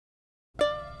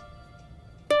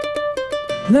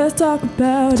Let's talk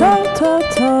about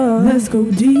talk. Let's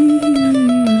go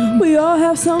deep. We all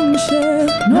have something to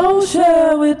share. No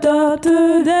share with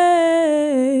Dr.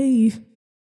 Dave.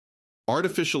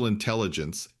 Artificial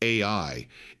intelligence, AI,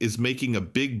 is making a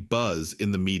big buzz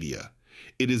in the media.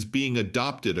 It is being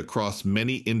adopted across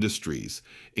many industries,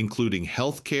 including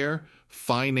healthcare,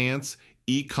 finance,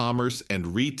 e-commerce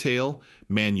and retail,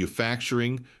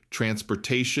 manufacturing,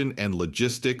 transportation and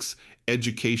logistics,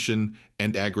 education,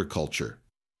 and agriculture.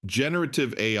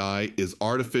 Generative AI is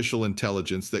artificial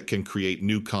intelligence that can create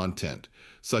new content,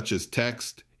 such as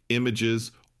text,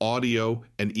 images, audio,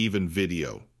 and even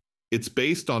video. It's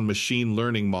based on machine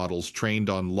learning models trained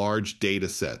on large data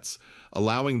sets,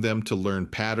 allowing them to learn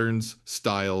patterns,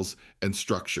 styles, and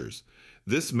structures.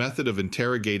 This method of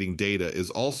interrogating data is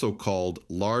also called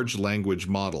large language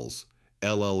models,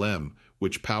 LLM,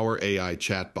 which power AI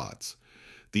chatbots.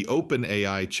 The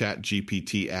OpenAI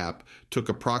ChatGPT app took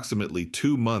approximately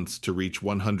 2 months to reach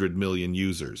 100 million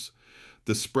users.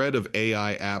 The spread of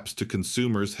AI apps to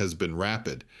consumers has been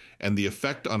rapid, and the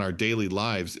effect on our daily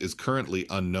lives is currently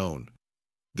unknown.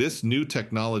 This new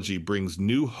technology brings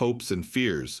new hopes and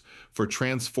fears for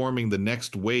transforming the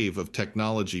next wave of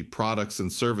technology products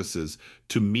and services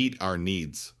to meet our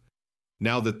needs.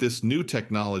 Now that this new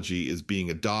technology is being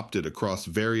adopted across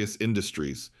various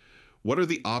industries, what are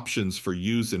the options for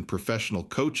use in professional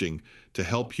coaching to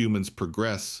help humans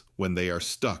progress when they are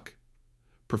stuck?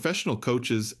 Professional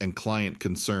coaches and client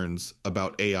concerns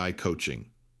about AI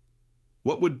coaching.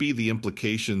 What would be the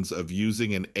implications of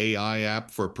using an AI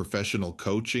app for professional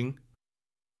coaching?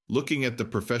 Looking at the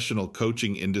professional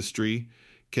coaching industry,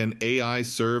 can AI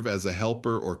serve as a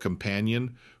helper or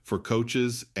companion for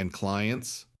coaches and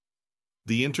clients?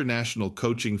 The International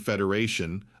Coaching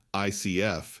Federation,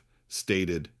 ICF,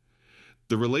 stated,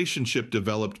 "The relationship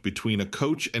developed between a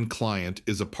coach and client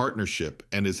is a partnership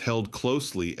and is held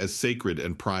closely as sacred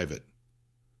and private."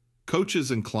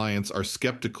 Coaches and clients are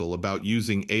skeptical about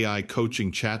using AI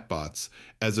coaching chatbots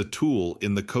as a tool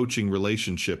in the coaching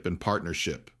relationship and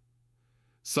partnership.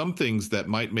 Some things that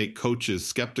might make coaches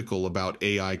skeptical about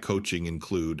AI coaching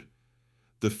include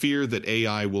the fear that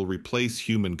AI will replace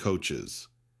human coaches.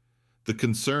 The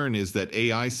concern is that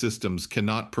AI systems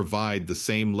cannot provide the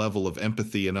same level of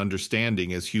empathy and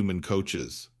understanding as human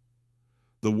coaches.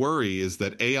 The worry is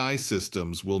that AI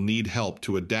systems will need help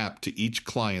to adapt to each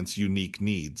client's unique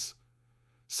needs.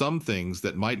 Some things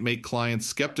that might make clients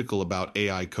skeptical about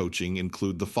AI coaching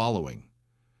include the following: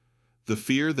 the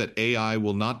fear that AI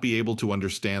will not be able to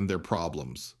understand their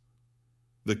problems.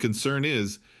 The concern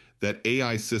is that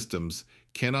AI systems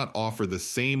cannot offer the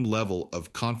same level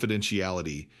of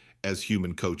confidentiality as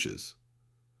human coaches.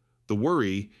 The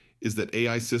worry is that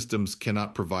AI systems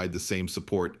cannot provide the same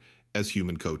support as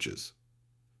human coaches.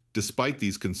 Despite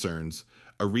these concerns,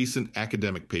 a recent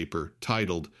academic paper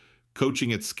titled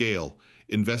 "Coaching at Scale: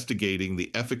 Investigating the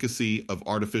Efficacy of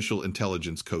Artificial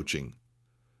Intelligence Coaching"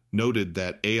 noted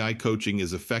that AI coaching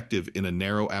is effective in a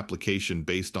narrow application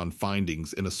based on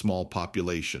findings in a small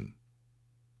population.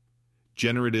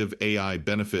 Generative AI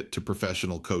benefit to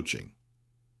professional coaching.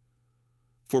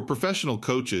 For professional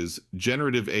coaches,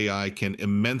 generative AI can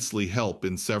immensely help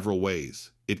in several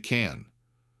ways. It can: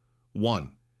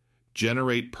 1.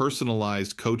 Generate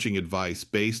personalized coaching advice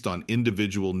based on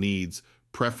individual needs,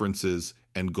 preferences,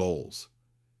 and goals.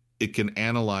 It can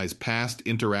analyze past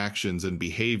interactions and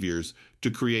behaviors to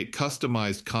create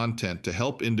customized content to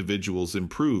help individuals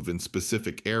improve in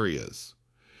specific areas.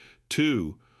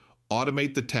 2.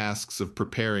 Automate the tasks of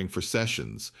preparing for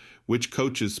sessions, which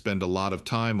coaches spend a lot of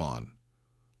time on.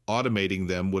 Automating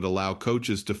them would allow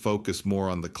coaches to focus more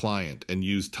on the client and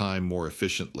use time more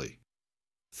efficiently.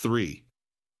 3.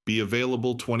 Be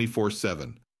available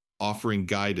 24/7, offering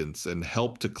guidance and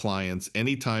help to clients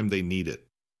anytime they need it.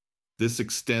 This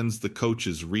extends the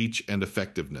coach's reach and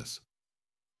effectiveness.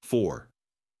 4.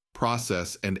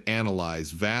 Process and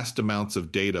analyze vast amounts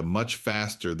of data much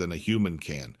faster than a human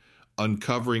can,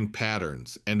 uncovering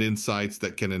patterns and insights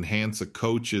that can enhance a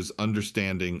coach's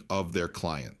understanding of their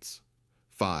clients.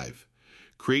 5.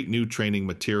 Create new training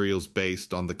materials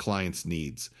based on the client's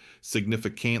needs,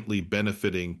 significantly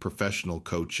benefiting professional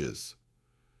coaches.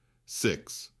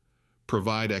 6.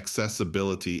 Provide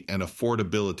accessibility and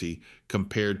affordability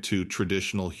compared to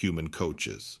traditional human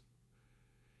coaches.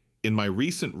 In my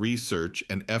recent research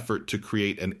and effort to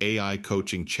create an AI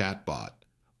coaching chatbot,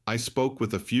 I spoke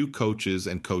with a few coaches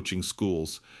and coaching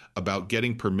schools about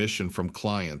getting permission from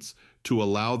clients to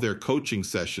allow their coaching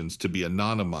sessions to be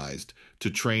anonymized to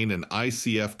train an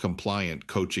ICF-compliant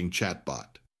coaching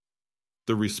chatbot.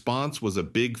 The response was a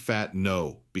big fat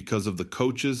no because of the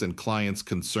coaches and clients'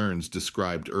 concerns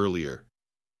described earlier.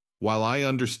 While I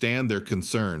understand their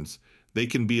concerns, they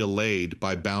can be allayed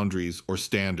by boundaries or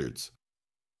standards.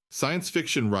 Science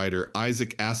fiction writer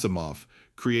Isaac Asimov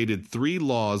created 3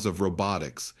 laws of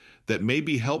robotics that may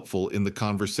be helpful in the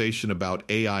conversation about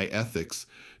AI ethics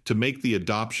to make the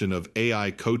adoption of AI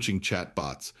coaching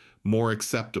chatbots more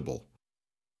acceptable.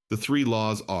 The 3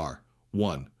 laws are: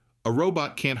 1. A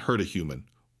robot can't hurt a human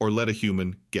or let a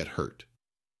human get hurt.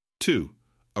 2.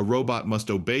 A robot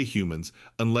must obey humans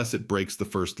unless it breaks the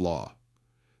first law.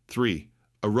 3.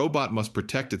 A robot must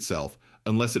protect itself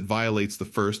unless it violates the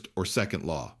first or second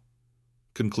law.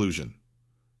 Conclusion.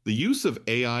 The use of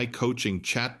AI coaching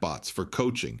chatbots for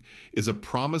coaching is a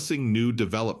promising new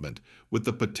development with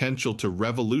the potential to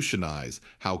revolutionize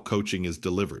how coaching is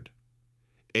delivered.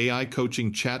 AI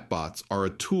coaching chatbots are a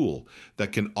tool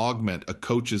that can augment a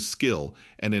coach's skill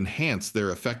and enhance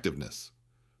their effectiveness.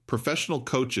 Professional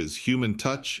coaches' human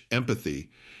touch, empathy,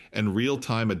 and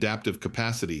real-time adaptive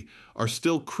capacity are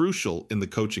still crucial in the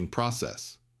coaching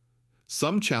process.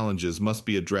 Some challenges must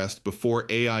be addressed before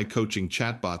AI coaching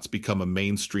chatbots become a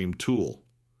mainstream tool.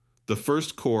 The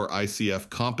first core ICF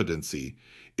competency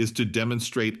is to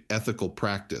demonstrate ethical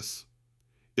practice.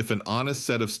 If an honest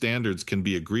set of standards can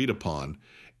be agreed upon,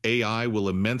 AI will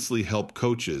immensely help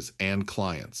coaches and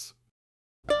clients.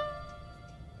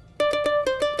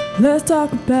 Let's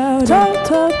talk about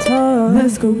talk.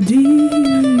 Let's go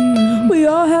deep. We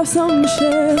all have something to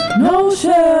share. No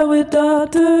share with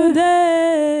Dr.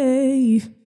 Dave.